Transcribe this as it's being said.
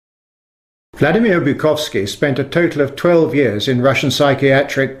Vladimir Bukovsky spent a total of 12 years in Russian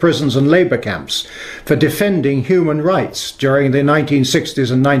psychiatric prisons and labor camps for defending human rights during the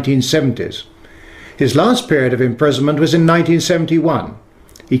 1960s and 1970s. His last period of imprisonment was in 1971.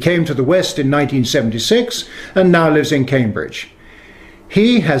 He came to the West in 1976 and now lives in Cambridge.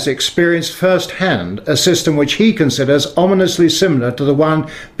 He has experienced firsthand a system which he considers ominously similar to the one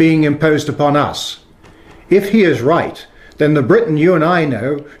being imposed upon us. If he is right, then the Britain you and I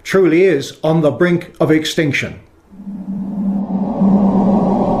know truly is on the brink of extinction.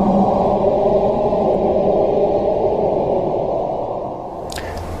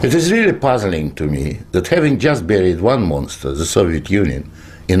 It is really puzzling to me that having just buried one monster, the Soviet Union,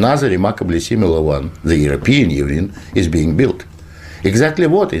 another remarkably similar one, the European Union, is being built. Exactly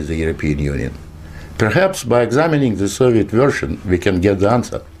what is the European Union? Perhaps by examining the Soviet version we can get the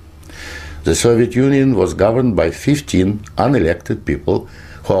answer. The Soviet Union was governed by 15 unelected people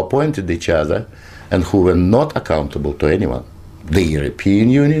who appointed each other and who were not accountable to anyone. The European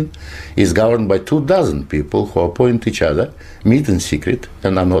Union is governed by 24 people who appoint each other, meet in secret,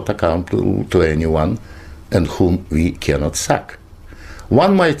 and are not accountable to anyone, and whom we cannot sack.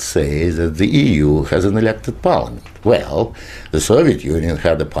 One might say that the EU has an elected parliament. Well, the Soviet Union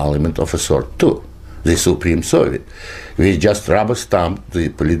had a parliament of a sort too, the Supreme Soviet, which just rubber-stamped the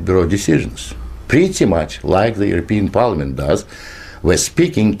Politburo decisions, pretty much like the European Parliament does, where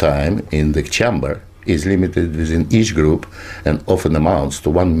speaking time in the chamber is limited within each group and often amounts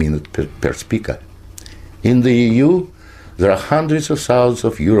to 1 minute per speaker. In the EU, there are hundreds of thousands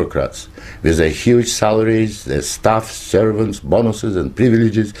of bureaucrats with their huge salaries, their staff, servants, bonuses and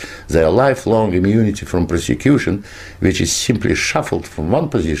privileges, their lifelong immunity from prosecution, which is simply shuffled from one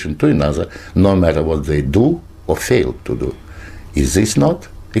position to another, no matter what they do or fail to do. Is this not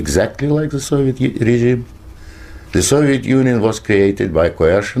exactly like the Soviet regime? The Soviet Union was created by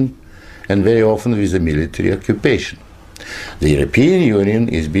coercion and very often with a military occupation. The European Union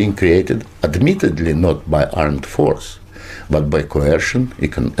is being created admittedly not by armed force, but by coercion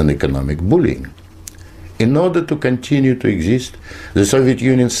and economic bullying. In order to continue to exist, the Soviet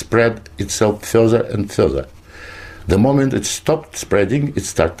Union spread itself further and further. The moment it stopped spreading, it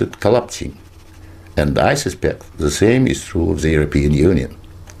started collapsing. And I suspect the same is true of the European Union.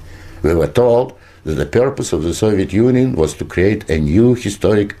 We were told that the purpose of the Soviet Union was to create a new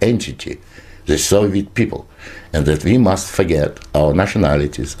historic entity, the Soviet people, and that we must forget our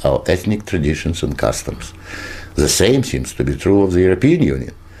nationalities, our ethnic traditions and customs. The same seems to be true of the European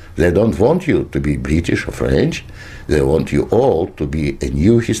Union. They don't want you to be British or French, they want you all to be a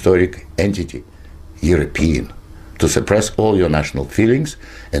new historic entity, European, to suppress all your national feelings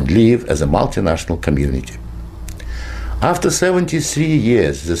and live as a multinational community. After 73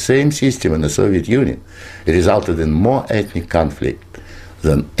 years, the same system in the Soviet Union resulted in more ethnic conflict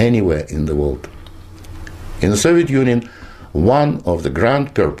than anywhere in the world. In the Soviet Union, one of the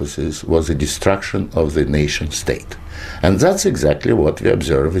grand purposes was the destruction of the nation state. And that's exactly what we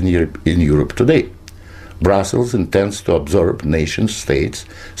observe in Europe today. Brussels intends to absorb nation states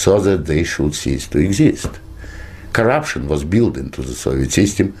so that they should cease to exist. Corruption was built into the Soviet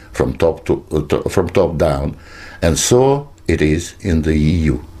system from top down, and so it is in the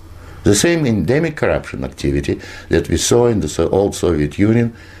EU. The same endemic corruption activity that we saw in the old Soviet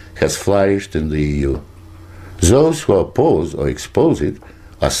Union has flourished in the EU. Those who oppose or expose it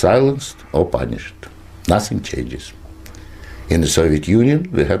are silenced or punished. Nothing changes. In the Soviet Union,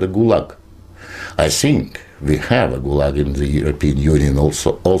 we had a gulag. I think we have a gulag in the European Union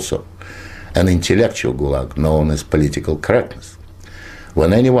also, an intellectual gulag known as political correctness.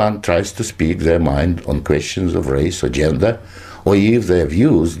 When anyone tries to speak their mind on questions of race or gender, or if their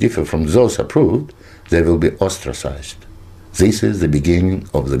views differ from those approved, they will be ostracized. This is the beginning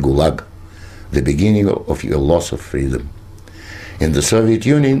of the gulag, the beginning of your loss of freedom. In the Soviet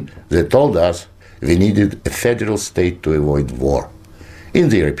Union, they told us we needed a federal state to avoid war. In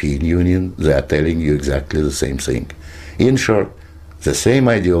the European Union, they are telling you exactly the same thing. In short, the same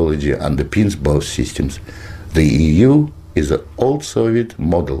ideology underpins both systems. The EU is an old Soviet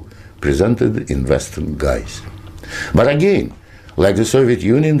model presented in Western guise. But again, like the Soviet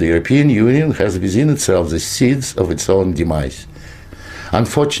Union, the European Union has within itself the seeds of its own demise.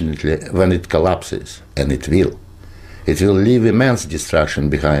 Unfortunately, when it collapses, and it will leave immense destruction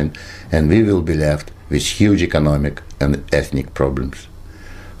behind, and we will be left with huge economic and ethnic problems.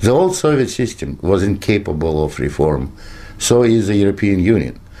 The old Soviet system was incapable of reform, so is the European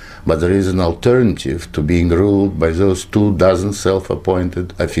Union, but there is an alternative to being ruled by those 24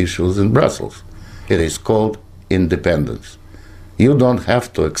 self-appointed officials in Brussels. It is called independence. You don't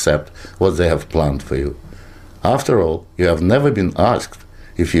have to accept what they have planned for you. After all, you have never been asked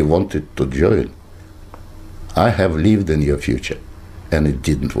if you wanted to join. I have lived in your future, and it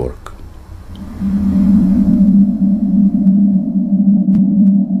didn't work.